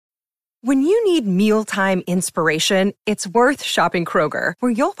When you need mealtime inspiration, it's worth shopping Kroger,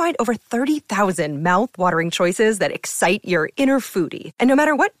 where you'll find over 30,000 mouth-watering choices that excite your inner foodie. And no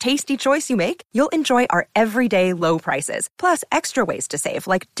matter what tasty choice you make, you'll enjoy our everyday low prices, plus extra ways to save,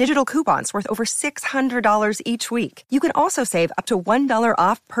 like digital coupons worth over $600 each week. You can also save up to $1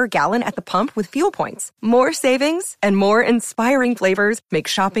 off per gallon at the pump with fuel points. More savings and more inspiring flavors make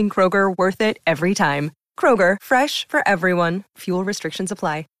shopping Kroger worth it every time. Kroger, fresh for everyone. Fuel restrictions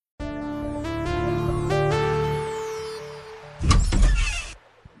apply.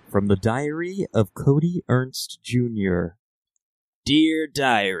 From the Diary of Cody Ernst Jr. Dear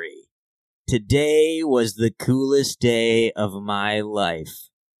Diary, today was the coolest day of my life.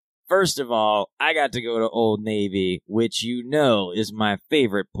 First of all, I got to go to Old Navy, which you know is my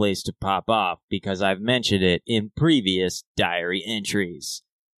favorite place to pop off because I've mentioned it in previous diary entries.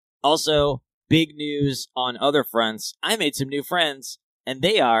 Also, big news on other fronts, I made some new friends, and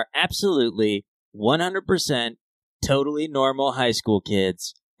they are absolutely 100% totally normal high school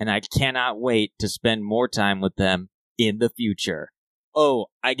kids. And I cannot wait to spend more time with them in the future. Oh,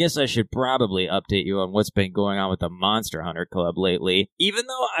 I guess I should probably update you on what's been going on with the Monster Hunter Club lately. Even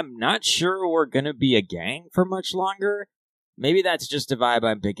though I'm not sure we're going to be a gang for much longer, maybe that's just a vibe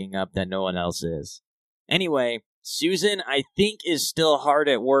I'm picking up that no one else is. Anyway, Susan, I think, is still hard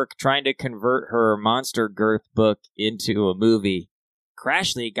at work trying to convert her Monster Girth book into a movie.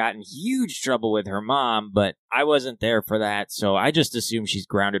 Crashly got in huge trouble with her mom, but I wasn't there for that, so I just assume she's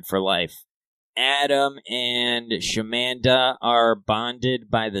grounded for life. Adam and Shamanda are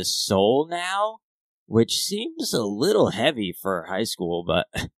bonded by the soul now, which seems a little heavy for high school, but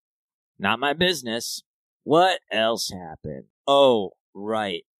not my business. What else happened? Oh,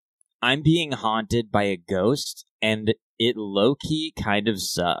 right. I'm being haunted by a ghost, and it low-key kind of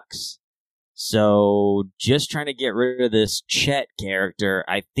sucks. So, just trying to get rid of this Chet character.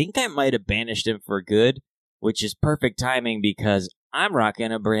 I think I might have banished him for good, which is perfect timing because I'm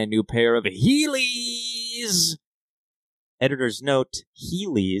rocking a brand new pair of Heelys! Editor's note,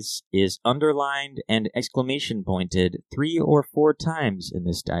 Heelys is underlined and exclamation pointed 3 or 4 times in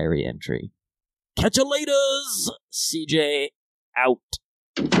this diary entry. Catch you laters! CJ, out.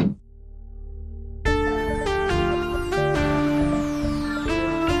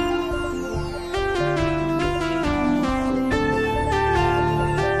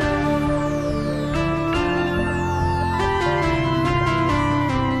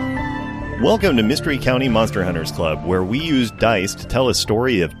 Welcome to Mystery County Monster Hunters Club, where we use dice to tell a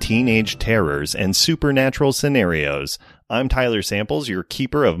story of teenage terrors and supernatural scenarios. I'm Tyler Samples, your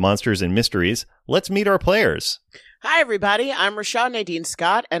keeper of monsters and mysteries. Let's meet our players. Hi, everybody. I'm Rashawn Nadine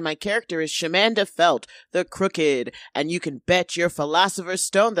Scott, and my character is Shamanda Felt, the Crooked. And you can bet your philosopher's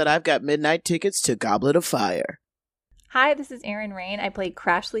stone that I've got midnight tickets to Goblet of Fire. Hi, this is Erin Rain. I play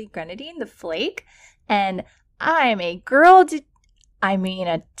Crashly Grenadine, the Flake, and I'm a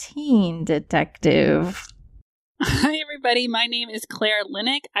a teen detective. Hi, everybody. My name is Claire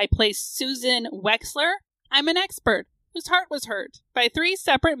Linick. I play Susan Wexler. I'm an expert whose heart was hurt by 3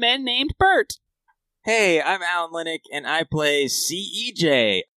 separate men named Bert. Hey, I'm Alan Linick, and I play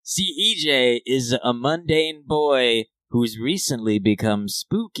CEJ. CEJ is a mundane boy who's recently become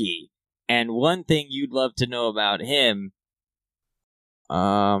spooky. And one thing you'd love to know about him,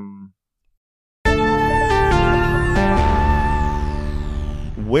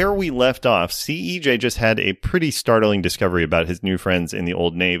 Where we left off, CEJ just had a pretty startling discovery about his new friends in the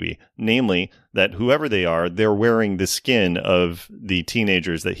Old Navy. Namely, that whoever they are, they're wearing the skin of the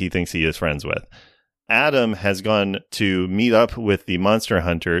teenagers that he thinks he is friends with. Adam has gone to meet up with the monster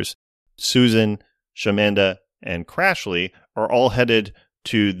hunters. Susan, Shamanda, and Crashly are all headed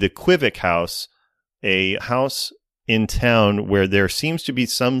to the Quivik House, a house in town where there seems to be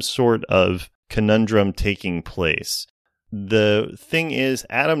some sort of conundrum taking place. The thing is,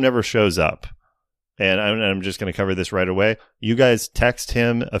 Adam never shows up. And I'm just going to cover this right away. You guys text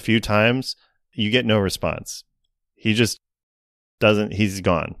him a few times. You get no response. He just doesn't. He's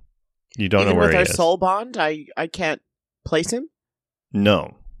gone. You don't know where he is. Even with our soul bond, I can't place him?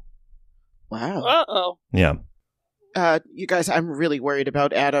 No. Wow. Uh-oh. Yeah. You guys, I'm really worried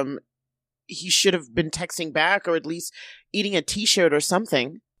about Adam. He should have been texting back or at least eating a t-shirt or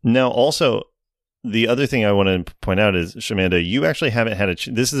something. Now, also, the other thing I want to point out is, Shamanda, you actually haven't had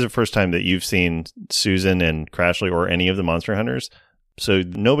this is the first time that you've seen Susan and Crashly or any of the Monster Hunters. So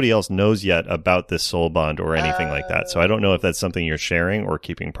nobody else knows yet about this soul bond or anything like that. So I don't know if that's something you're sharing or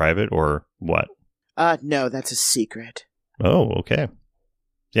keeping private or what. No, that's a secret. Oh, okay.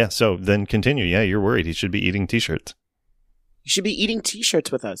 Yeah, so then continue. Yeah, you're worried. He should be eating t-shirts. You should be eating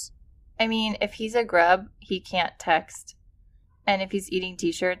t-shirts with us. I mean, if he's a grub, he can't text. And if he's eating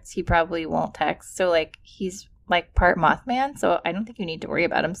t-shirts, he probably won't text. So, like, he's, like, part Mothman. So I don't think you need to worry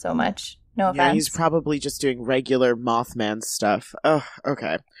about him so much. No offense. Yeah, he's probably just doing regular Mothman stuff. Oh,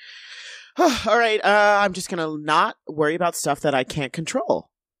 okay. All right, I'm just gonna not worry about stuff that I can't control.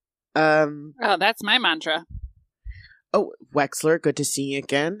 Oh, that's my mantra. Oh, Wexler, good to see you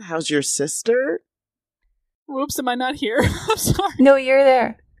again. How's your sister? Whoops, am I not here? I'm sorry. No, you're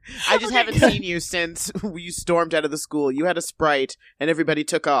there. I just haven't seen you since you stormed out of the school. You had a Sprite, and everybody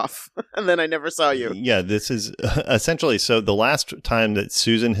took off, and then I never saw you. Yeah, this is essentially, so the last time that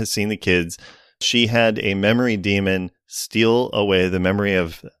Susan has seen the kids, she had a memory demon steal away the memory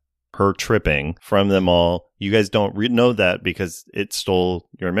of her tripping from them all. You guys don't know that because it stole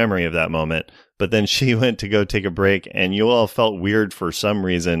your memory of that moment. But then she went to go take a break, and you all felt weird for some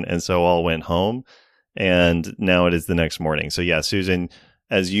reason, and so all went home. And now it is the next morning. So yeah, Susan,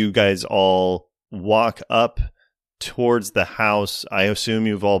 as you guys all walk up towards the house, I assume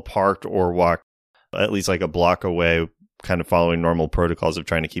you've all parked or walked at least like a block away, kind of following normal protocols of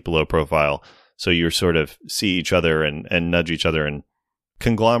trying to keep a low profile. So you sort of see each other and nudge each other and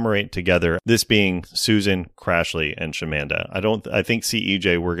conglomerate together. This being Susan, Crashly, and Shamanda. I think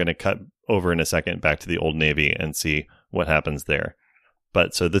CEJ, we're going to cut over in a second back to the Old Navy and see what happens there.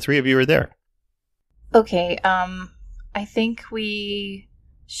 But so the three of you are there. Okay, I think we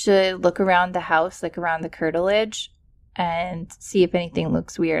should look around the house, like around the curtilage, and see if anything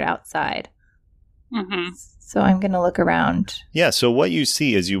looks weird outside. Mm-hmm. So I'm going to look around. Yeah, so what you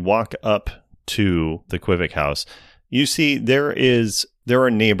see as you walk up to the Quivik house, you see there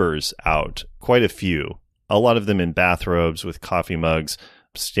are neighbors out, quite a few. A lot of them in bathrobes with coffee mugs,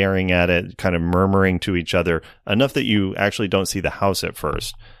 staring at it, kind of murmuring to each other, enough that you actually don't see the house at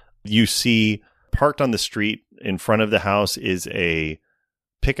first. You see parked on the street in front of the house is a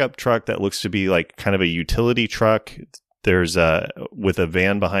pickup truck that looks to be like kind of a utility truck. There's with a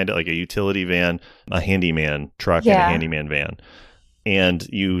van behind it, like a utility van, a handyman truck, and a handyman van. And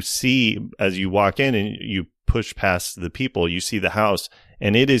you see, as you walk in and you push past the people, you see the house,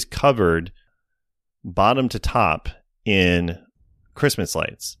 and it is covered bottom to top in Christmas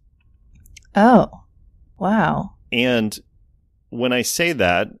lights. Oh, wow. And when I say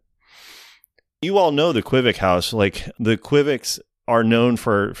that, you all know the Quivik house. Like, the Quiviks are known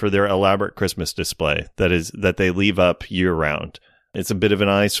for their elaborate Christmas display that they leave up year round. It's a bit of an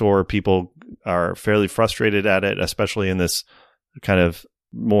eyesore. People are fairly frustrated at it, especially in this kind of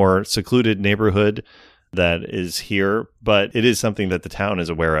more secluded neighborhood that is here. But it is something that the town is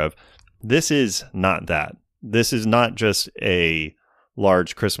aware of. This is not that. This is not just a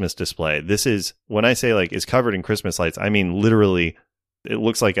large Christmas display. This is, when I say like it's covered in Christmas lights, I mean literally it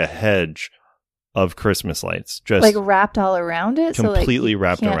looks like a hedge of Christmas lights, just like wrapped all around it, completely so, like,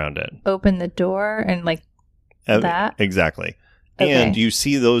 wrapped around it. Open the door and like that. Exactly. Okay. And you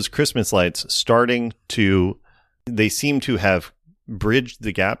see those Christmas lights they seem to have bridged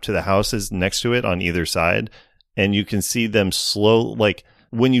the gap to the houses next to it on either side, and you can see them like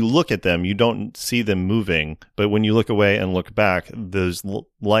when you look at them, you don't see them moving, but when you look away and look back, those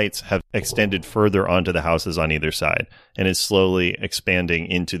lights have extended further onto the houses on either side, and is slowly expanding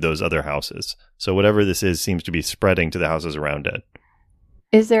into those other houses. So whatever this is seems to be spreading to the houses around it.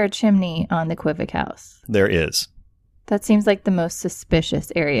 Is there a chimney on the Quivik house? There is. That seems like the most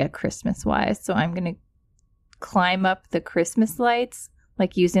suspicious area Christmas-wise, so I'm going to climb up the Christmas lights,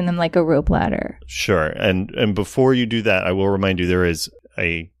 like using them like a rope ladder. Sure. And before you do that, I will remind you there is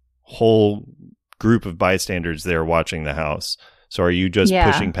a whole group of bystanders there watching the house. So are you just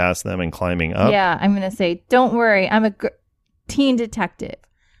pushing past them and climbing up? Yeah, I'm going to say, don't worry, I'm a teen detective,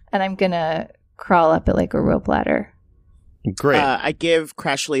 and I'm going to crawl up it like a rope ladder. Great. I give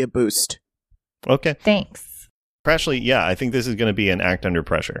Crashly a boost. Okay. Thanks. Crashly, yeah, I think this is going to be an act under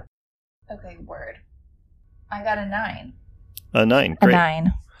pressure. Okay, word. I got a 9. A 9, great. A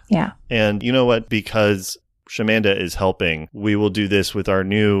 9, yeah. And you know what? Because Shamanda is helping, we will do this with our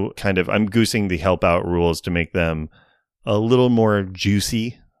new kind of, I'm goosing the help out rules to make them a little more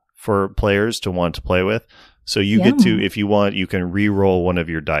juicy for players to want to play with. So you get to, if you want, you can re-roll one of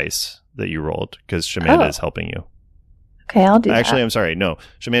your dice that you rolled because Shamanda is helping you. Okay, I'll do that. Actually, I'm sorry. No,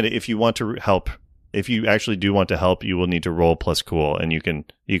 Shamanda, if you want to help, if you actually do want to help, you will need to roll plus cool, and you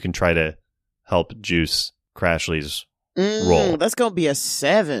can try to help juice Crashly's roll. That's going to be a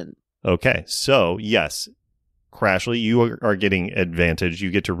 7. Okay, so yes, Crashly, you are getting advantage.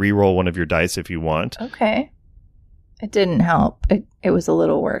 You get to re-roll one of your dice if you want. Okay. It didn't help. It was a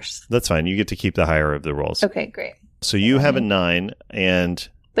little worse. That's fine. You get to keep the higher of the rolls. Okay, great. So you have a 9, and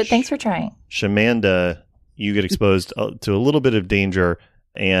but thanks for trying. Shamanda, you get exposed to a little bit of danger,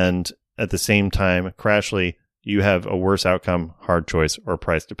 and at the same time, Crashly, You have a worse outcome, hard choice, or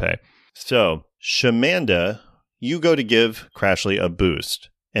price to pay. So, Shamanda, you go to give Crashly a boost.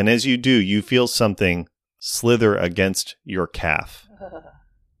 And as you do, you feel something slither against your calf.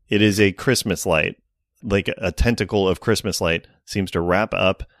 It is a Christmas light. Like a tentacle of Christmas light seems to wrap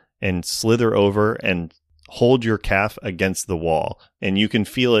up and slither over and hold your calf against the wall. And you can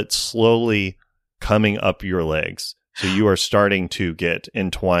feel it slowly coming up your legs. So you are starting to get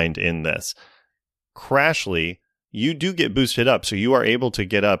entwined in this. Crashly, you do get boosted up, so you are able to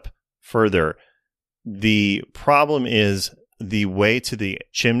get up further. The problem is the way to the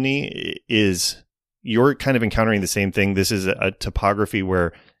chimney is you're kind of encountering the same thing. This is a topography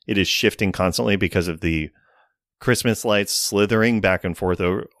where it is shifting constantly because of the Christmas lights slithering back and forth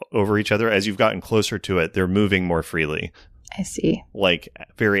over each other. As you've gotten closer to it, they're moving more freely. I see. Like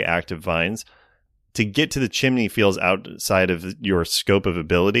very active vines. To get to the chimney feels outside of your scope of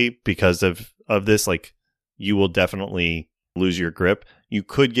ability because of this. Like, you will definitely lose your grip. You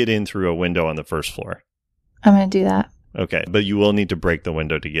could get in through a window on the first floor. I'm going to do that. Okay, but you will need to break the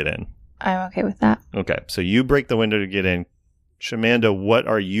window to get in. I'm okay with that. Okay, so you break the window to get in. Shamanda, what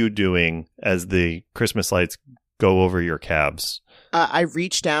are you doing as the Christmas lights go over your calves? I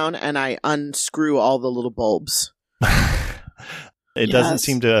reach down and I unscrew all the little bulbs. It doesn't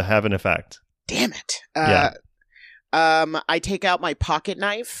seem to have an effect. Damn it. Yeah. I take out my pocket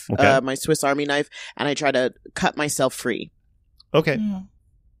knife, my Swiss Army knife, and I try to cut myself free. Okay.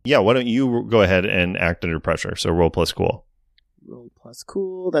 Yeah, why don't you go ahead and act under pressure? So roll plus cool. Roll plus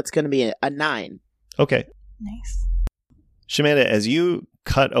cool. That's going to be a 9. Okay. Nice. Shamanda, as you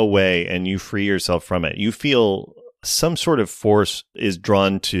cut away and you free yourself from it, you feel some sort of force is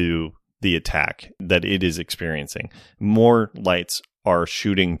drawn to the attack that it is experiencing. More lights are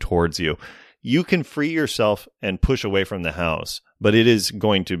shooting towards you. You can free yourself and push away from the house, but it is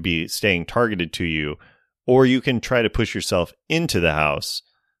going to be staying targeted to you. Or you can try to push yourself into the house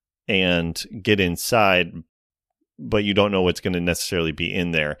and get inside, but you don't know what's going to necessarily be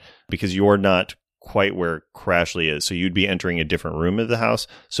in there because you're not quite where Crashly is. So you'd be entering a different room of the house.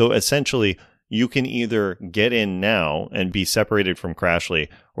 So essentially, you can either get in now and be separated from Crashly,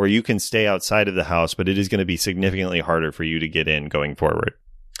 or you can stay outside of the house, but it is going to be significantly harder for you to get in going forward.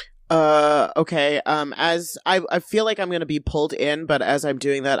 Okay. As I feel like I'm going to be pulled in, but as I'm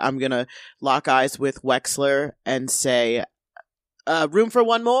doing that, I'm going to lock eyes with Wexler and say, room for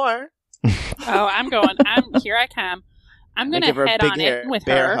one more. Oh, I'm going. Here I come. I'm going to head on it with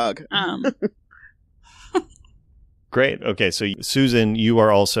bear her. Hug. Great. Okay. So Susan, you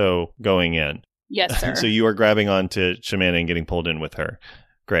are also going in. Yes, sir. So you are grabbing onto Shamanda and getting pulled in with her.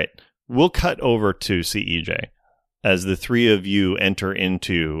 Great. We'll cut over to CEJ. As the three of you enter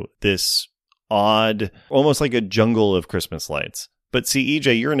into this odd, almost like a jungle of Christmas lights. But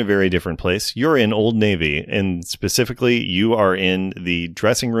CEJ, you're in a very different place. You're in Old Navy, and specifically, you are in the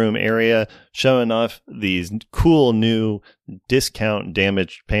dressing room area, showing off these cool new discount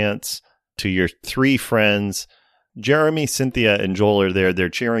damaged pants to your three friends. Jeremy, Cynthia, and Joel are there. They're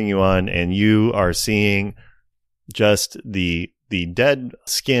cheering you on, and you are seeing just the dead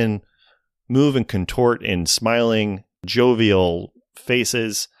skin move and contort in smiling, jovial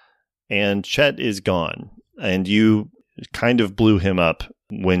faces, and Chet is gone. And you kind of blew him up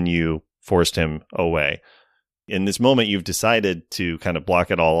when you forced him away. In this moment, you've decided to kind of block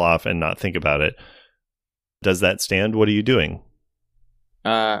it all off and not think about it. Does that stand? What are you doing?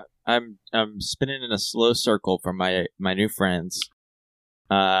 I'm spinning in a slow circle for my new friends,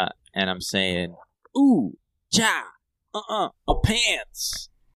 and I'm saying, "Ooh, cha, a pants."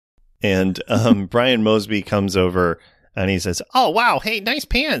 And Brian Mosby comes over and he says, "Oh, wow. Hey, nice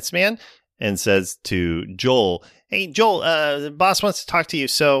pants, man." And says to Joel, "Hey, Joel, the boss wants to talk to you.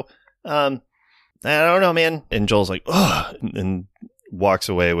 So, I don't know, man." And Joel's like, "Ugh," and walks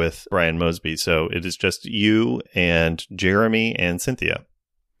away with Brian Mosby. So it is just you and Jeremy and Cynthia.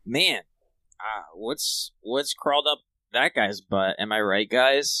 Man, what's crawled up that guy's butt? Am I right,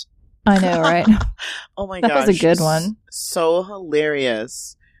 guys? I know, right? Oh my gosh. That was a good one. So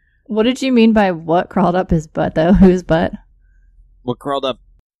hilarious. What did you mean by what crawled up his butt, though? Whose butt? What crawled up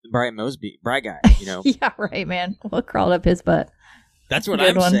Brian Mosby, Bry guy, you know? Yeah, right, man. What crawled up his butt? That's what Good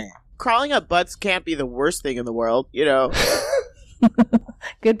I'm one. saying. Crawling up butts can't be the worst thing in the world, you know?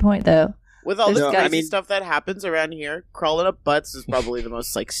 Good point, though. With all There's the guys- crazy stuff that happens around here, crawling up butts is probably the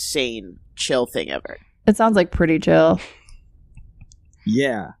most, like, sane, chill thing ever. It sounds like pretty chill.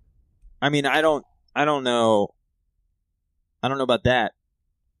 Yeah. I mean, I don't know about that.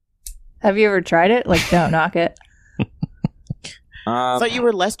 Have you ever tried it? Like, don't knock it. I thought you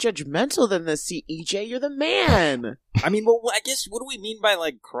were less judgmental than the CEJ. You're the man. I mean, well, I guess, what do we mean by,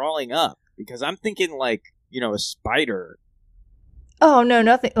 like, crawling up? Because I'm thinking, like, a spider. Oh, no,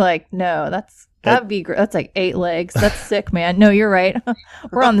 nothing. Like, no, that'd be great. That's like 8 legs. That's sick, man. No, you're right.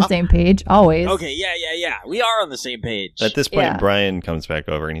 We're on the same page, always. Okay, yeah. We are on the same page. At this point, Yeah. Brian comes back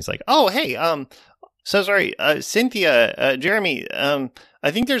over and he's like, "Oh, hey, so sorry, Cynthia, Jeremy,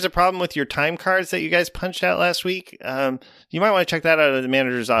 I think there's a problem with your time cards that you guys punched out last week. You might want to check that out at the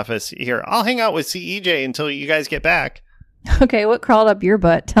manager's office. Here, I'll hang out with CEJ until you guys get back." Okay, what crawled up your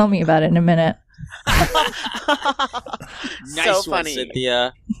butt? Tell me about it in a minute. Nice So one, funny.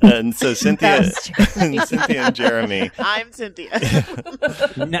 Cynthia. And so Cynthia, That was Jeremy. Cynthia and Jeremy, I'm Cynthia.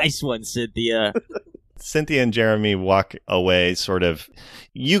 Nice one, Cynthia. Cynthia and Jeremy walk away. Sort of,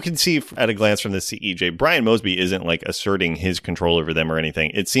 you can see at a glance from the CEJ, Brian Mosby isn't like asserting his control over them or anything.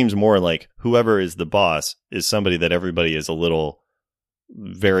 It seems more like whoever is the boss is somebody that everybody is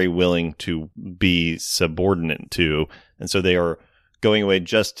very willing to be subordinate to. And so they are going away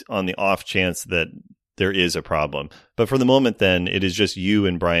just on the off chance that there is a problem. But for the moment, then, it is just you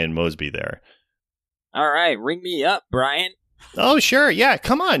and Brian Mosby there. All right, ring me up, Brian. Oh, sure. Yeah.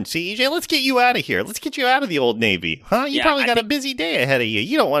 Come on, CEJ. Let's get you out of here. Let's get you out of the Old Navy. Huh? You Yeah, probably I got a think- busy day ahead of you.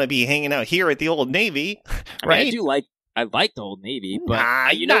 You don't want to be hanging out here at the Old Navy, I right? mean, I like the Old Navy, but Nah,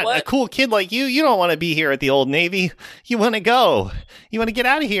 you know not what? a cool kid like you. You don't want to be here at the Old Navy. You want to go. You want to get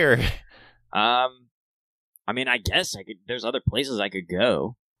out of here. I mean, I guess I could. There's other places I could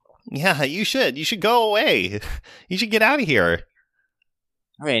go. Yeah, you should. You should go away. You should get out of here.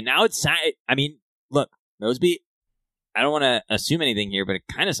 Okay, now it's time. I mean, look, Mosby, I don't want to assume anything here, but it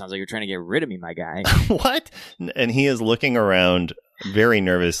kind of sounds like you're trying to get rid of me, my guy. What? And he is looking around very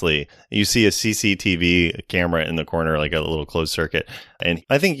nervously. You see a CCTV camera in the corner, like a little closed circuit. And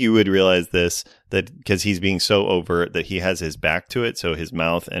I think you would realize this, that because he's being so overt that he has his back to it, so his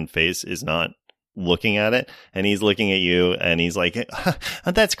mouth and face is not looking at it, and he's looking at you and he's like,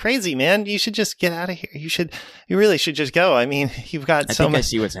 "That's crazy, man. You should just get out of here. You really should just go. I mean, you've got I so think I much."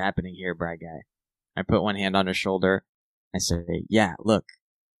 see what's happening here, Brad guy. I put one hand on his shoulder. I say, yeah, look,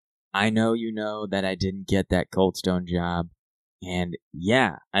 I know you know that I didn't get that Coldstone job. And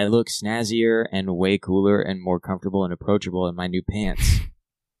yeah, I look snazzier and way cooler and more comfortable and approachable in my new pants.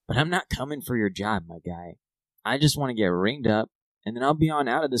 But I'm not coming for your job, my guy. I just want to get ringed up, and then I'll be on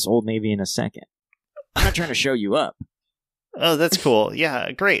out of this Old Navy in a second. I'm not trying to show you up. Oh, that's cool.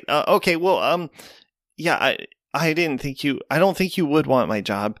 Yeah, great. Okay, well, yeah, I don't think you would want my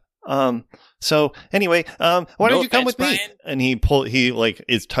job. So anyway, why don't you come with me? Brian. And he like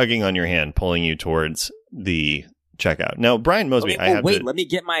is tugging on your hand, pulling you towards the checkout. Now, Brian Mosby, Okay, wait, let me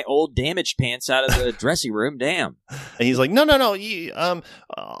get my old damaged pants out of the dressing room. Damn. And he's like, no,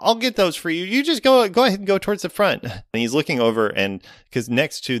 I'll get those for you. You just go ahead and go towards the front. And he's looking over, and because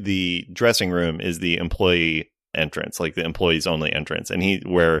next to the dressing room is the employee entrance, like the employees only entrance, and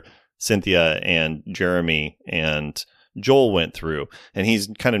where Cynthia and Jeremy and Joel went through, and he's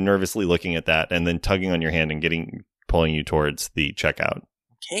kind of nervously looking at that, and then tugging on your hand and pulling you towards the checkout.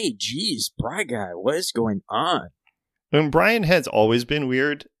 Okay, geez, Bry guy, what is going on? And Brian has always been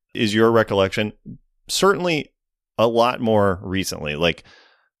weird, is your recollection. Certainly a lot more recently. Like,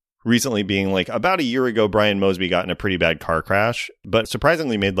 recently being like about a year ago, Brian Mosby got in a pretty bad car crash, but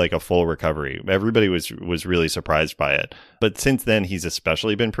surprisingly made like a full recovery. Everybody was really surprised by it. But since then, he's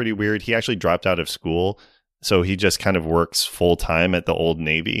especially been pretty weird. He actually dropped out of school, so he just kind of works full time at the Old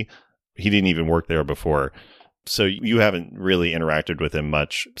Navy. He didn't even work there before. So you haven't really interacted with him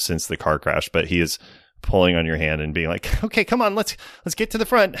much since the car crash, but he is pulling on your hand and being like, "Okay, come on, let's get to the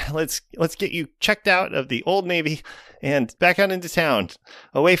front. Let's get you checked out of the Old Navy and back out into town,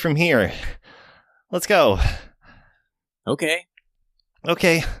 away from here. Let's go." Okay.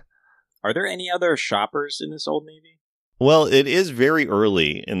 Okay. Are there any other shoppers in this Old Navy? Well, it is very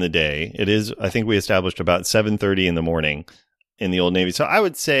early in the day. It is, I think we established, about 7:30 in the morning in the Old Navy. So I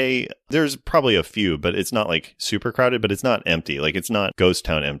would say there's probably a few, but it's not like super crowded, but it's not empty. Like, it's not ghost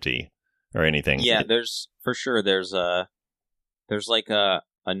town empty or anything. Yeah, there's like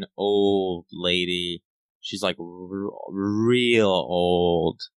an old lady. She's like real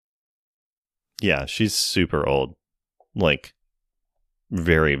old. Yeah, she's super old. Like,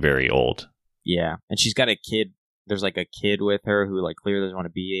 very, very old. Yeah, and she's got a kid. There's like a kid with her who like clearly doesn't want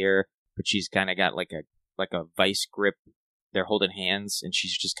to be here, but she's kind of got like a vice grip. They're holding hands, and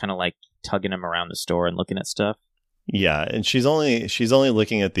she's just kind of like tugging him around the store and looking at stuff. Yeah, and she's only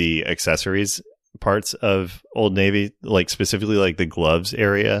looking at the accessories parts of Old Navy, like specifically like the gloves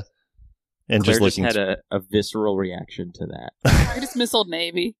area, and Claire just looking. had a visceral reaction to that. I just miss Old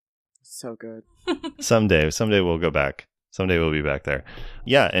Navy. So good. Someday we'll go back. Someday we'll be back there.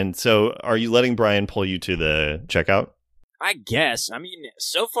 Yeah, and so are you letting Brian pull you to the checkout? I guess. I mean,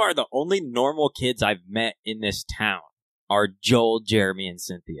 so far, the only normal kids I've met in this town are Joel, Jeremy, and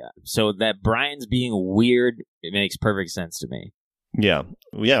Cynthia. So that Brian's being weird, it makes perfect sense to me. Yeah.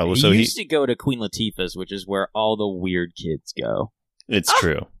 Yeah. Well, He so used to go to Queen Latifah's, which is where all the weird kids go. It's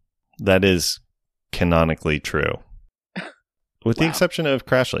true. That is canonically true. With the exception of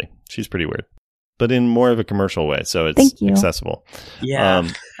Crashly. She's pretty weird. But in more of a commercial way, so it's accessible. Yeah.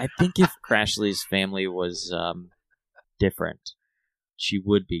 I think if Crashly's family was different, she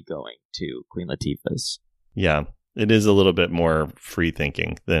would be going to Queen Latifah's. Yeah. It is a little bit more free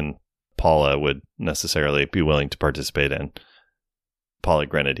thinking than Paula would necessarily be willing to participate in. Paula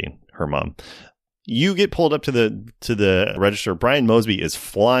Grenadine, her mom. You get pulled up to the register. Brian Mosby is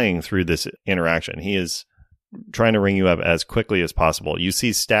flying through this interaction. He is trying to ring you up as quickly as possible. You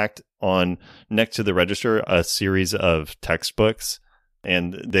see stacked on next to the register a series of textbooks,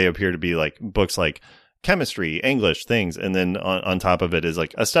 and they appear to be like books like chemistry, English, things, and then on top of it is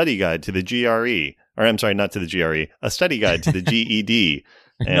like a study guide to the GRE. Or I'm sorry, not to the GRE, a study guide to the GED.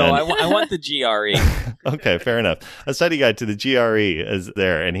 And no, I want the GRE. Okay, fair enough. A study guide to the GRE is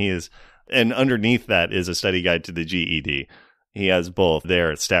there, and underneath that is a study guide to the GED. He has both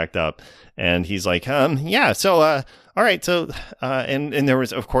there stacked up, and he's like, yeah, so, all right, so, and there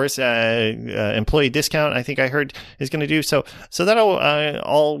was, of course, employee discount, I think I heard is going to do, so that'll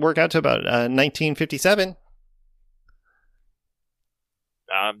all work out to about 1957.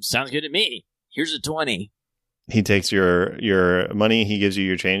 Sounds good to me. Here's a 20. He takes your money. He gives you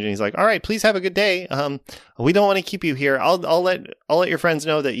your change, and he's like, "All right, please have a good day. We don't want to keep you here. I'll let your friends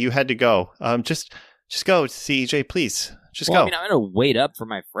know that you had to go. Just go, CEJ, please. Just go. I mean, I'm gonna wait up for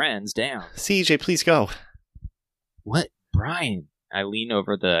my friends. Damn. CEJ, please go." What, Brian? I lean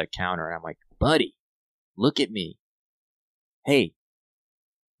over the counter and I'm like, "Buddy, look at me. Hey,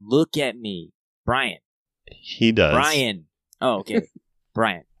 look at me, Brian." He does. Brian. Oh, okay,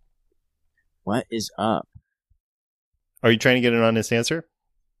 Brian. What is up? Are you trying to get an honest answer?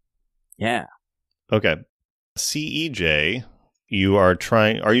 Yeah. Okay. CEJ, are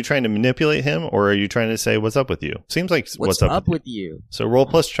you trying to manipulate him, or are you trying to say what's up with you? Seems like what's up with you. So roll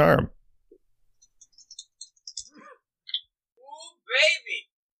plus charm. Ooh, baby.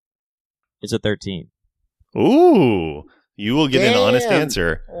 It's a 13. Ooh. You will get an honest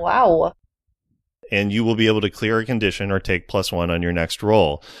answer. Wow. And you will be able to clear a condition or take +1 on your next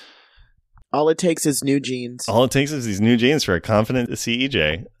roll. All it takes is new jeans. All it takes is these new jeans for a confident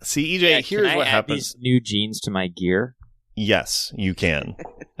CEJ. CEJ, here's what happens. These new jeans to my gear? Yes, you can.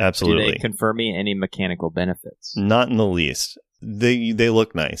 Absolutely. Do they confer me any mechanical benefits? Not in the least. They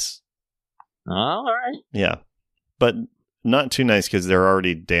look nice. Oh, all right. Yeah. But not too nice because they're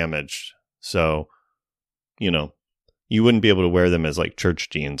already damaged. So, you wouldn't be able to wear them as like church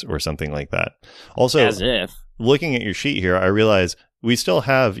jeans or something like that. Also, as if. Looking at your sheet here, I realize you still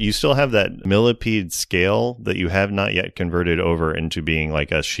have that millipede scale that you have not yet converted over into being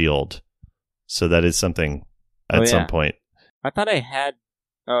like a shield. So that is something at some point. I thought I had.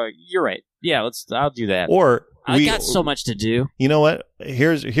 Oh, you're right. Yeah, I'll do that. Or I got so much to do. You know what?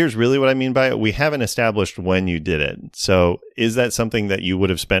 Here's really what I mean by it. We haven't established when you did it. So is that something that you would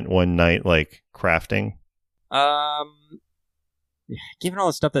have spent one night like crafting? Given all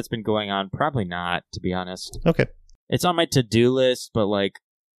the stuff that's been going on, probably not, to be honest. Okay. It's on my to-do list, but like,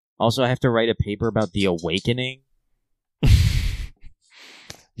 also I have to write a paper about the awakening.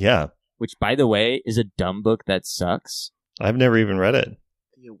 Yeah. Which, by the way, is a dumb book that sucks. I've never even read it.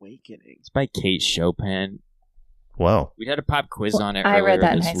 The Awakening. It's by Kate Chopin. Wow. We had a pop quiz on it. I earlier read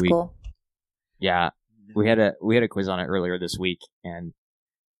that in this high week. school. Yeah, we had a quiz on it earlier this week, and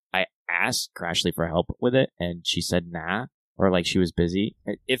I asked Crashly for help with it, and she said nah, or like she was busy.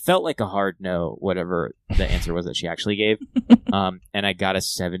 It felt like a hard no, whatever the answer was that she actually gave. And I got a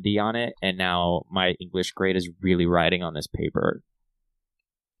 70 on it, and now my English grade is really riding on this paper.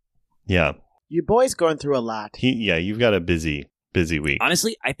 Yeah. Your boy's going through a lot. You've got a busy week.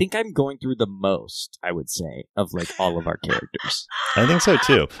 Honestly, I think I'm going through the most, I would say, of like all of our characters. I think so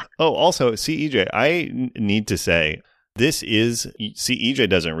too. Oh, also, CEJ, I need to say, CEJ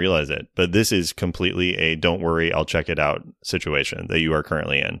doesn't realize it, but this is completely a don't worry, I'll check it out situation that you are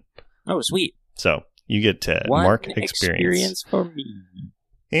currently in. Oh, sweet. So you get to mark experience for me.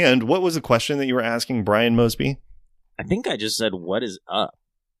 And what was the question that you were asking Brian Mosby? I think I just said, what is up?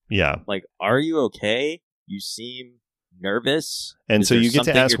 Yeah. Like, are you okay? You seem nervous. And so you get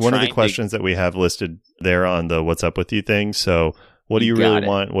to ask one of the questions that we have listed there on the What's Up With You thing. So what do you really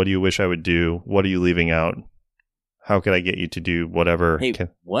want? What do you wish I would do? What are you leaving out? How could I get you to do whatever? Hey,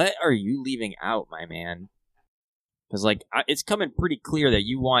 what are you leaving out, my man? Because, like, it's coming pretty clear that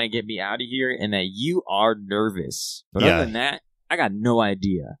you want to get me out of here and that you are nervous. But Yeah. other than that, I got no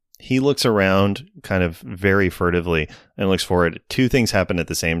idea. He looks around kind of very furtively and looks forward. Two things happen at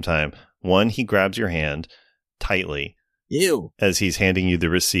the same time. One, he grabs your hand tightly. Ew. As he's handing you the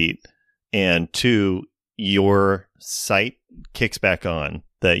receipt. And two, your sight kicks back on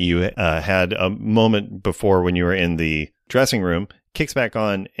that you had a moment before when you were in the dressing room, kicks back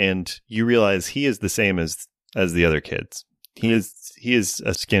on, and you realize he is the same as the other kids. He is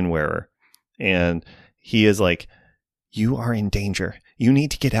a skin wearer, and he is like, you are in danger. You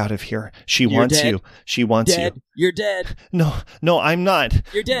need to get out of here. She wants dead. you. She wants Dead. you. You're dead. No, I'm not.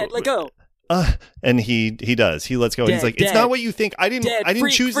 You're dead. Let go. And he does. He lets go. Dead, He's like, dead. it's not what you think. I didn't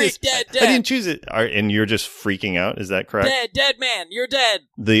Freak, choose freak, this. Dead, I dead. didn't choose it. And you're just freaking out. Is that correct? Dead man. You're dead.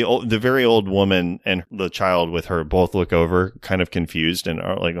 The very old woman and the child with her both look over, kind of confused, and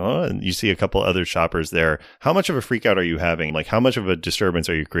are like, oh, and you see a couple other shoppers there. How much of a freak out are you having? Like, how much of a disturbance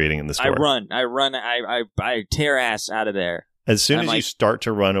are you creating in the store? I run. I tear ass out of there. As soon as you start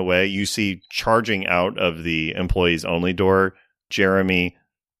to run away, you see charging out of the employees only door, Jeremy,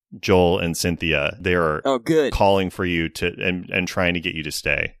 Joel, and Cynthia. They are calling for you to and trying to get you to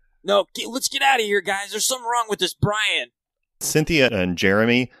stay. No, let's get out of here, guys. There's something wrong with this Brian. Cynthia and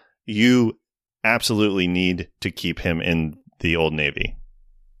Jeremy, you absolutely need to keep him in the Old Navy.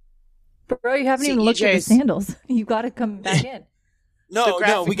 Bro, you haven't even looked at his sandals. You got to come back in.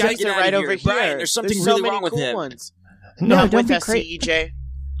 No, we got to get out right of over here. Brian, there's something so really many wrong with cool him. Ones. No, Come don't with be us, crazy. CEJ.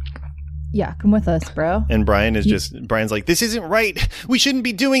 Yeah, come with us, bro. And Brian is Brian's like, this isn't right. We shouldn't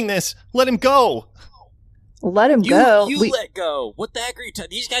be doing this. Let him go. Let him go. You let go. What the heck are you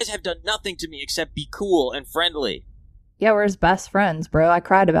talking? These guys have done nothing to me except be cool and friendly. Yeah, we're his best friends, bro. I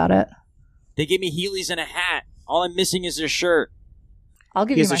cried about it. They gave me Heelys and a hat. All I'm missing is their shirt. I'll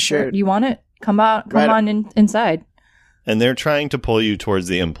give you my shirt. You want it? Come on inside. And they're trying to pull you towards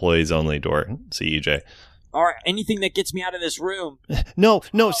the employees only door, CEJ. All right, anything that gets me out of this room. No,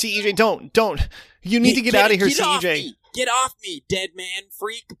 CEJ, don't. You need to get out of here, CEJ. Get off me, dead man,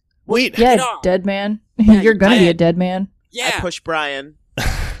 freak. Wait. Yeah, dead man. You're going to be a dead man. Yeah. I push Brian.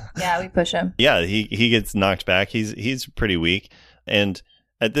 Yeah, we push him. Yeah, he gets knocked back. He's pretty weak. And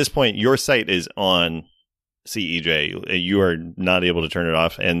at this point, your sight is on CEJ. You are not able to turn it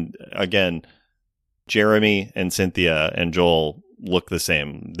off. And again, Jeremy and Cynthia and Joel look the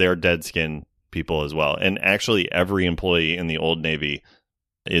same. They're dead skin people as well. And actually, every employee in the Old Navy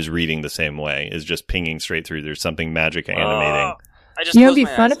is reading the same way, is just pinging straight through. There's something magic animating. It'd be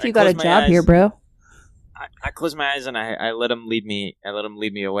fun if you got a job here, bro. I close my eyes and I let them lead me. I let them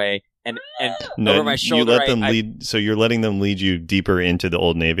lead me away, and no, over my shoulder. You let them lead. So you're letting them lead you deeper into the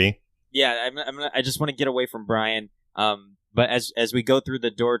Old Navy. Yeah, I just want to get away from Brian. But as we go through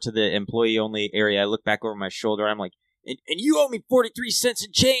the door to the employee only area, I look back over my shoulder. I'm like, and you owe me 43 cents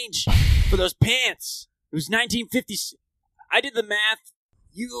in change for those pants. It was 1950. I did the math.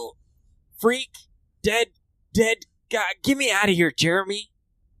 You freak, dead guy. Get me out of here, Jeremy.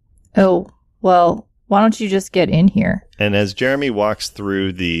 Oh, well, why don't you just get in here? And as Jeremy walks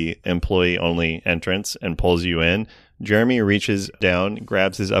through the employee-only entrance and pulls you in, Jeremy reaches down,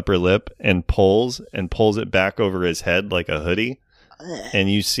 grabs his upper lip, and pulls it back over his head like a hoodie.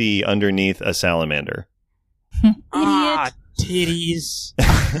 And you see underneath a salamander. Ah, titties.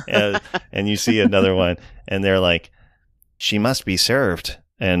 and you see another one, and they're like, she must be served.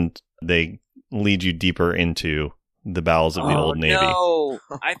 And they lead you deeper into the bowels of the Old Navy. No,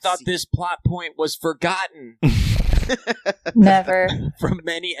 I thought this plot point was forgotten. Never. From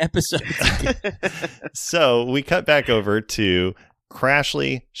many episodes. So we cut back over to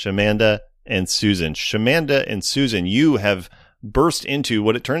Crashly, Shamanda, and Susan. Shamanda and Susan, you have burst into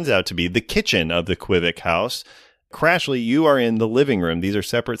what it turns out to be the kitchen of the Quivik house. Crashly, you are in the living room. These are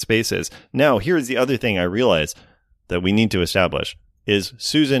separate spaces. Now, here's the other thing I realize that we need to establish is,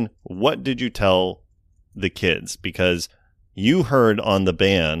 Susan, what did you tell the kids? Because you heard on the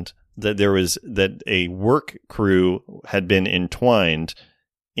band that a work crew had been entwined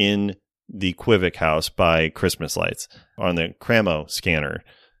in the Quivik house by Christmas lights on the Cramo scanner,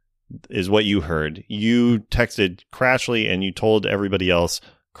 is what you heard. You texted Crashly and you told everybody else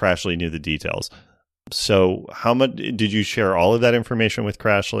Crashly knew the details. So how much did you share all of that information with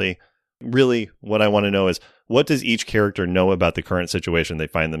Crashly? Really, what I want to know is, what does each character know about the current situation they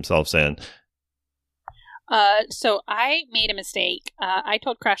find themselves in? So I made a mistake. I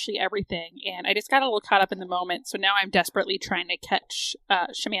told Crashly everything, and I just got a little caught up in the moment. So now I'm desperately trying to catch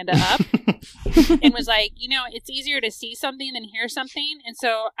Shamanda up, and was like, it's easier to see something than hear something. And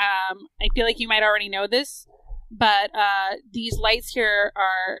so I feel like you might already know this, but these lights here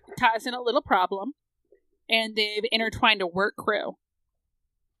are causing a little problem. and they've intertwined a work crew.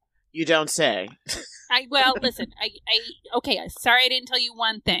 You don't say. Listen, okay, sorry I didn't tell you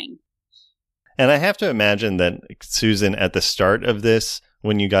one thing. And I have to imagine that, Susan, at the start of this,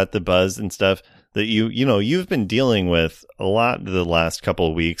 when you got the buzz and stuff, that you've been dealing with a lot the last couple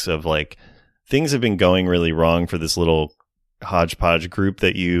of weeks of like, things have been going really wrong for this little hodgepodge group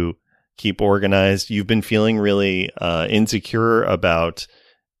that you keep organized. You've been feeling really insecure about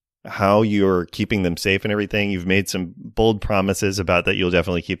how you're keeping them safe and everything. You've made some bold promises about that you'll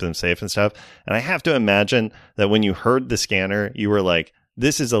definitely keep them safe and stuff. And I have to imagine that when you heard the scanner, you were like,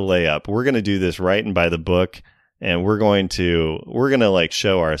 this is a layup. We're going to do this right and by the book. And we're going to like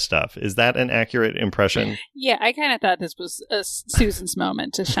show our stuff. Is that an accurate impression? Yeah, I kind of thought this was Susan's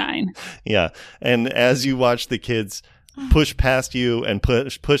moment to shine. Yeah. And as you watch the kids push past you and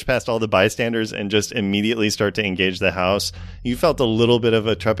push past all the bystanders and just immediately start to engage the house, you felt a little bit of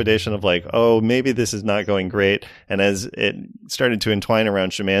a trepidation of like, oh, maybe this is not going great. And as it started to entwine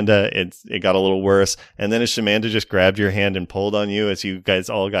around Shamanda, it got a little worse. And then as Shamanda just grabbed your hand and pulled on you as you guys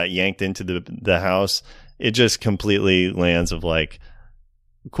all got yanked into the house, it just completely lands of like,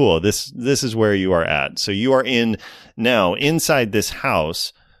 cool, this is where you are at. So you are now inside this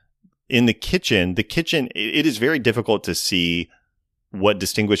house. In the kitchen, it is very difficult to see what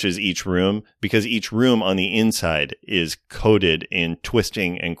distinguishes each room because each room on the inside is coated in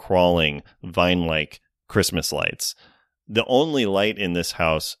twisting and crawling vine-like Christmas lights. The only light in this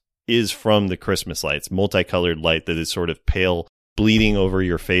house is from the Christmas lights, multicolored light that is sort of pale, bleeding over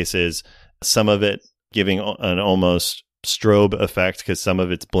your faces, some of it giving an almost strobe effect because some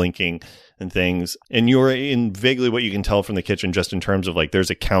of it's blinking and things. And you're in vaguely what you can tell from the kitchen just in terms of like there's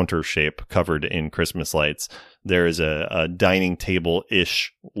a counter shape covered in Christmas lights. There is a dining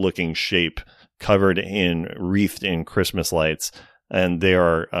table-ish looking shape wreathed in Christmas lights. And they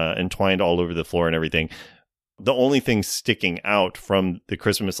are entwined all over the floor and everything. The only thing sticking out from the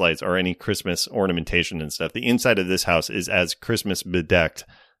Christmas lights are any Christmas ornamentation and stuff. The inside of this house is as Christmas bedecked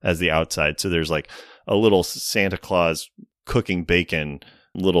as the outside. So there's like a little Santa Claus cooking bacon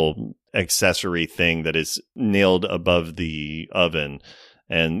little accessory thing that is nailed above the oven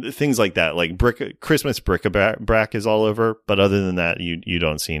and things like that. Like Christmas bric-a-brac is all over, but other than that, you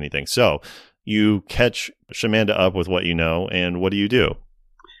don't see anything. So you catch Shamanda up with what you know, and what do you do?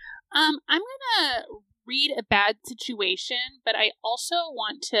 I'm gonna read a bad situation, but I also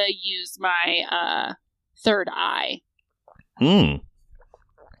want to use my third eye.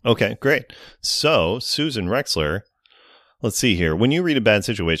 Okay, great. So, Susan Rexler, let's see here. When you read a bad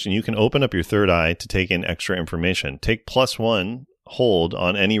situation, you can open up your third eye to take in extra information. Take +1 hold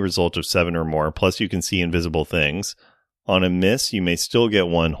on any result of 7 or more, plus you can see invisible things. On a miss, you may still get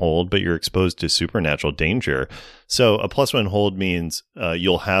 1 hold, but you're exposed to supernatural danger. So a +1 hold means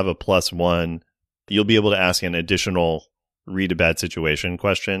you'll have a +1. You'll be able to ask an additional read a bad situation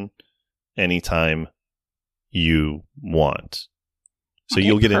question anytime you want. So Okay,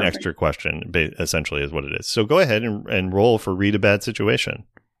 you'll get an perfect. extra question, essentially, is what it is. So go ahead and roll for read a bad situation.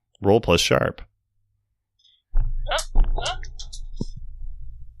 Roll plus sharp.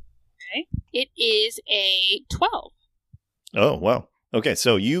 Okay. It is a 12. Oh, wow. Okay,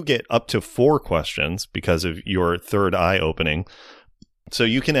 so you get up to 4 questions because of your third eye opening. So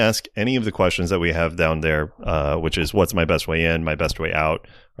you can ask any of the questions that we have down there, which is what's my best way in, my best way out?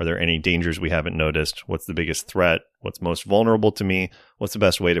 Are there any dangers we haven't noticed? What's the biggest threat? What's most vulnerable to me? What's the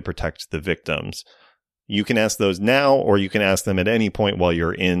best way to protect the victims? You can ask those now, or you can ask them at any point while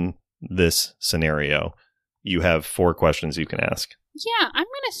you're in this scenario. You have 4 questions you can ask. Yeah, I'm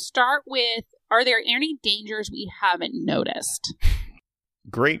going to start with, are there any dangers we haven't noticed?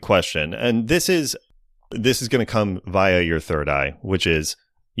 Great question. And this is going to come via your third eye, which is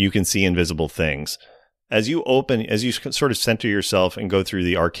you can see invisible things. As you sort of center yourself and go through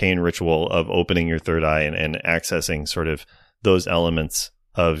the arcane ritual of opening your third eye and accessing sort of those elements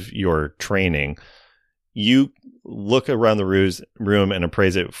of your training, you look around the room and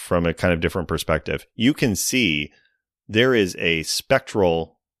appraise it from a kind of different perspective. You can see there is a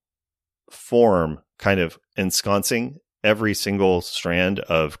spectral form kind of ensconcing every single strand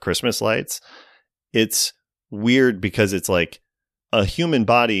of Christmas lights. It's weird because it's like a human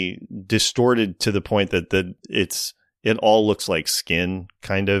body distorted to the point that it all looks like skin,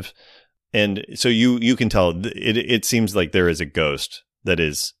 kind of. And so you can tell it seems like there is a ghost that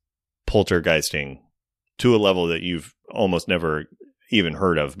is poltergeisting to a level that you've almost never even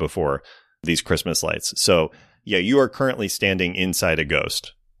heard of before these Christmas lights. So yeah, you are currently standing inside a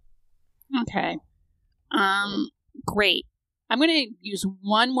ghost. Okay. Great. I'm going to use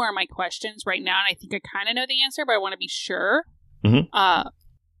one more of my questions right now, and I think I kind of know the answer, but I want to be sure. Mm-hmm.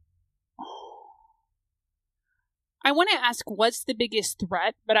 I want to ask what's the biggest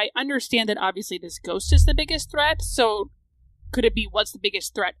threat, but I understand that obviously this ghost is the biggest threat. So could it be what's the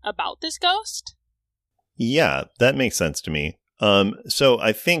biggest threat about this ghost? Yeah, that makes sense to me. So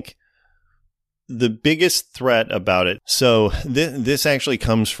I think the biggest threat about it. So this actually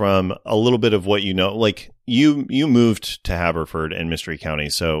comes from a little bit of what you know. Like you moved to Haverford and Mystery County,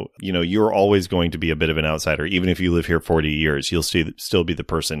 so you're always going to be a bit of an outsider. Even if you live here 40 years, you'll still be the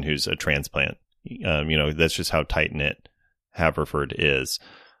person who's a transplant. That's just how tight knit Haverford is.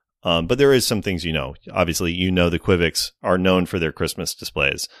 But there is some things Obviously, the Quivicks are known for their Christmas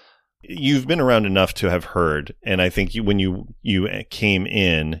displays. You've been around enough to have heard, and I think when you came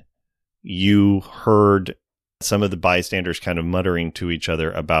in, you heard some of the bystanders kind of muttering to each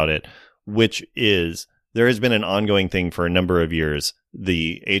other about it, which is there has been an ongoing thing for a number of years.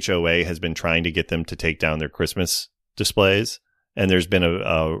 The HOA has been trying to get them to take down their Christmas displays, and there's been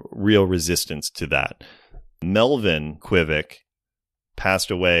a real resistance to that. Melvin Quivick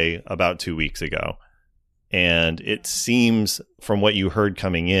passed away about 2 weeks ago, and it seems from what you heard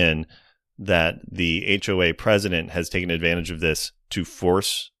coming in that the HOA president has taken advantage of this to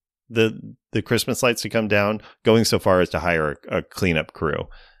force the Christmas lights to come down, going so far as to hire a cleanup crew.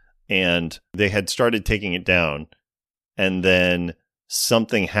 And they had started taking it down, and then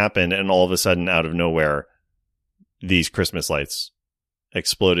something happened, and all of a sudden, out of nowhere, these Christmas lights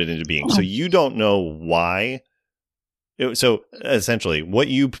exploded into being. So you don't know why. So essentially, what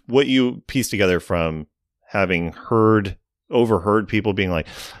you piece together from having overheard people being like,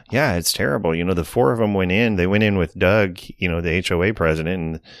 yeah, it's terrible. The four of them went in. They went in with Doug, the HOA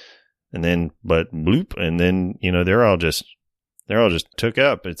president, and then but bloop, and then they're all just took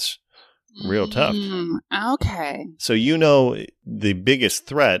up. It's real tough. Okay. So the biggest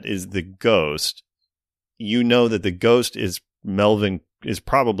threat is the ghost. That the ghost is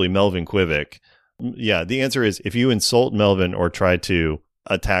probably Melvin Quivick. Yeah, the answer is if you insult Melvin or try to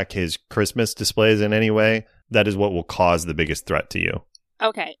attack his Christmas displays in any way, that is what will cause the biggest threat to you.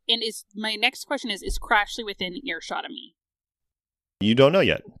 Okay. And my next question is Crashly within earshot of me? You don't know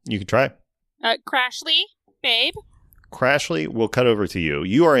yet. You can try. Crashly, babe. Crashly, we'll cut over to you.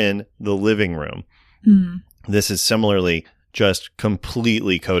 You are in the living room. Mm. This is similarly just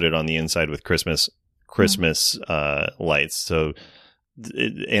completely coated on the inside with Christmas lights. So,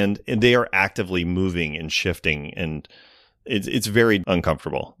 and they are actively moving and shifting, and it's very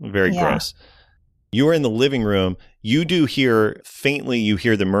uncomfortable, very gross. You are in the living room. You do hear faintly, you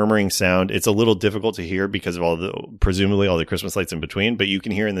hear the murmuring sound. It's a little difficult to hear because of presumably all the Christmas lights in between, but you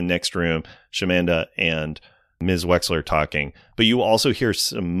can hear in the next room, Shamanda and Ms. Wexler talking, but you also hear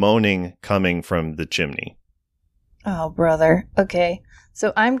some moaning coming from the chimney. Oh, brother. Okay.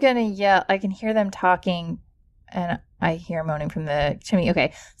 So I'm going to yell. I can hear them talking, and I hear moaning from the chimney.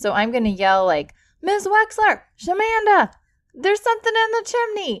 Okay. So I'm going to yell like, Ms. Wexler, Shamanda, there's something in the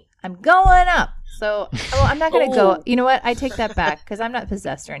chimney. I'm going up. So, I'm not going to go. You know what? I take that back because I'm not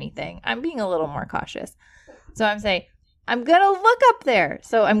possessed or anything. I'm being a little more cautious. So I'm saying, I'm going to look up there.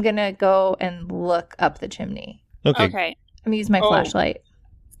 So I'm going to go and look up the chimney. Okay. I'm going to use my flashlight.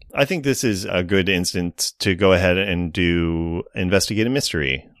 I think this is a good instance to go ahead and do Investigate a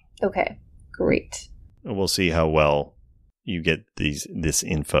Mystery. Okay. Great. We'll see how well you get this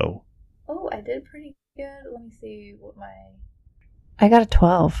info. Oh, I did pretty good. Let me see what I got a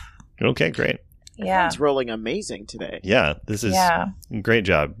 12. Okay, great. Yeah. It's rolling amazing today. Yeah, this is great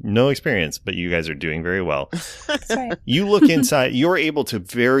job. No experience, but you guys are doing very well. That's right. You look inside, you're able to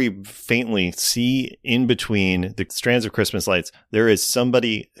very faintly see in between the strands of Christmas lights, there is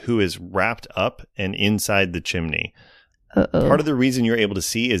somebody who is wrapped up and inside the chimney. Uh-oh. Part of the reason you're able to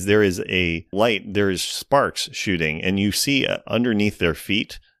see is there is a light, there is sparks shooting, and you see underneath their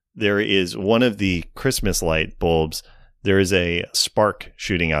feet, there is one of the Christmas light bulbs. There is a spark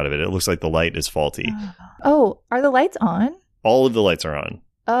shooting out of it. It looks like the light is faulty. Oh, are the lights on? All of the lights are on.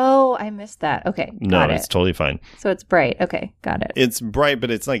 Oh, I missed that. Okay, got it. It's totally fine. So it's bright. Okay, got it. It's bright,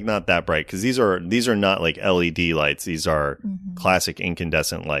 but it's like not that bright because these are not like LED lights. These are classic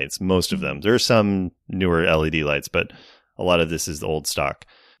incandescent lights. Most of them. There are some newer LED lights, but a lot of this is the old stock.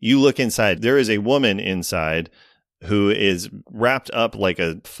 You look inside. There is a woman inside who is wrapped up like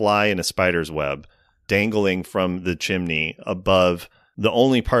a fly in a spider's web, dangling from the chimney above the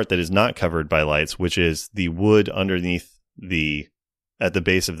only part that is not covered by lights, which is the wood underneath at the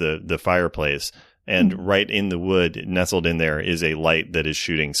base of the fireplace. And right in the wood, nestled in there, is a light that is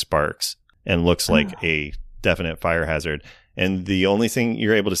shooting sparks and looks like a definite fire hazard. And the only thing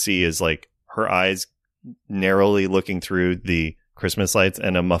you're able to see is like her eyes narrowly looking through the Christmas lights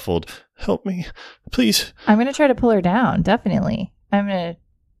and a muffled, "Help me, please." I'm going to try to pull her down. Definitely. I'm going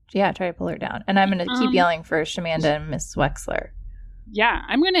to try to pull her down. And I'm going to keep yelling for Shamanda and Miss Wexler. Yeah,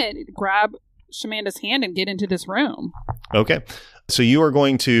 I'm going to grab Shamanda's hand and get into this room. Okay. So you are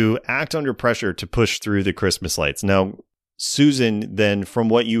going to act under pressure to push through the Christmas lights. Now, Susan, then from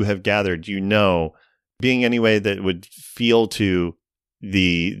what you have gathered, being any way that would feel to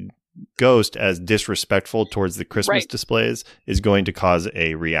the ghost as disrespectful towards the Christmas displays is going to cause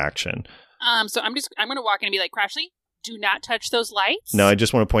a reaction. So I'm going to walk in and be like, Crashly, do not touch those lights. No, I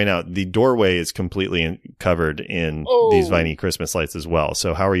just want to point out the doorway is completely covered in these viney Christmas lights as well.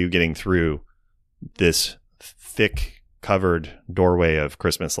 So how are you getting through this thick covered doorway of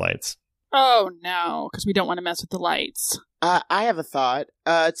Christmas lights? Oh, no, because we don't want to mess with the lights. I have a thought.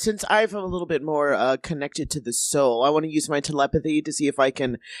 Since I'm a little bit more connected to the soul, I want to use my telepathy to see if I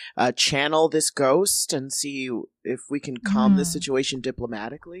can channel this ghost and see if we can calm this situation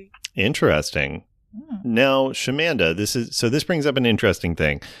diplomatically. Interesting. Now, Shamanda, this brings up an interesting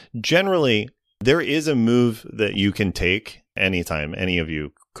thing. Generally, there is a move that you can take anytime, any of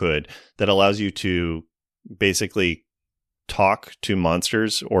you could, that allows you to basically talk to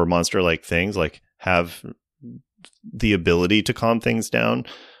monsters or monster-like things, like have the ability to calm things down.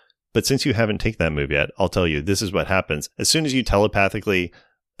 But since you haven't taken that move yet, I'll tell you, this is what happens. As soon as you telepathically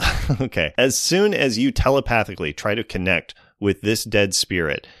try to connect with this dead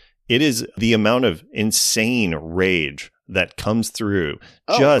spirit, it is the amount of insane rage that comes through,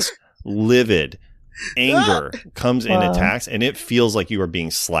 just livid anger comes in attacks, and it feels like you are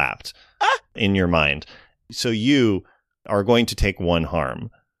being slapped in your mind. So you are going to take one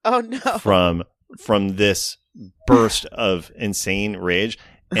harm. Oh no! From this burst of insane rage.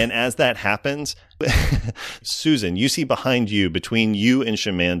 And as that happens, Susan, you see behind you, between you and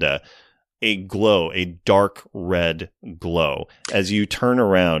Shamanda, a dark red glow as you turn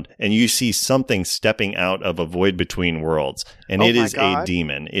around and you see something stepping out of a void between worlds. And it is a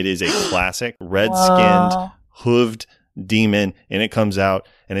demon. It is a classic red-skinned, hooved demon. And it comes out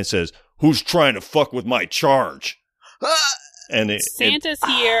and it says, "Who's trying to fuck with my charge?" And Santa's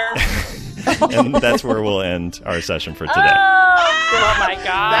here. And that's where we'll end our session for today. Oh my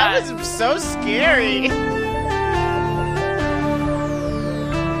God. That was so scary.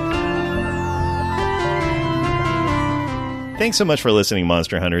 Thanks so much for listening,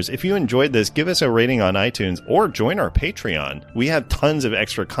 Monster Hunters. If you enjoyed this, give us a rating on iTunes or join our Patreon. We have tons of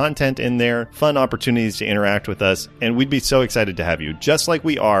extra content in there, fun opportunities to interact with us, and we'd be so excited to have you, just like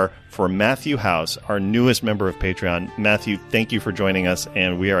we are for Matthew House, our newest member of Patreon. Matthew, thank you for joining us,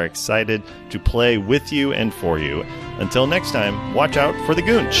 and we are excited to play with you and for you. Until next time, watch out for the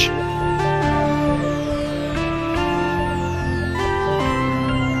Goonch.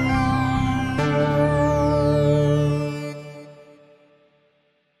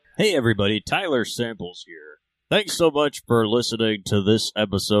 Hey everybody, Tyler Samples here. Thanks so much for listening to this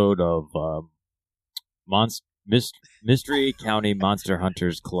episode of Mystery County Monster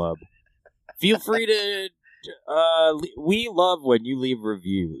Hunters Club. Feel free to... we love when you leave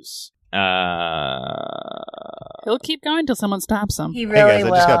reviews. He'll keep going till someone stops him. He really Hey guys,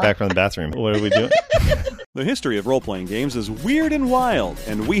 will. I just got back from the bathroom. What are we doing? The history of role-playing games is weird and wild,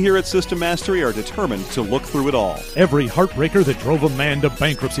 and we here at System Mastery are determined to look through it all. Every heartbreaker that drove a man to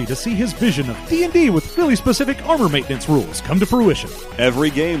bankruptcy to see his vision of D&D with really specific armor maintenance rules come to fruition. Every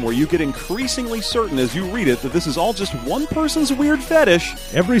game where you get increasingly certain as you read it that this is all just one person's weird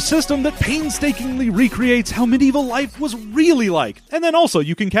fetish. Every system that painstakingly recreates how medieval life was really like. And then also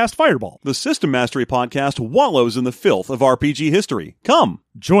you can cast Fireball. The System Mastery podcast wallows in the filth of RPG history. Come,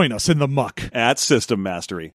 Join us in the muck. at System Mastery.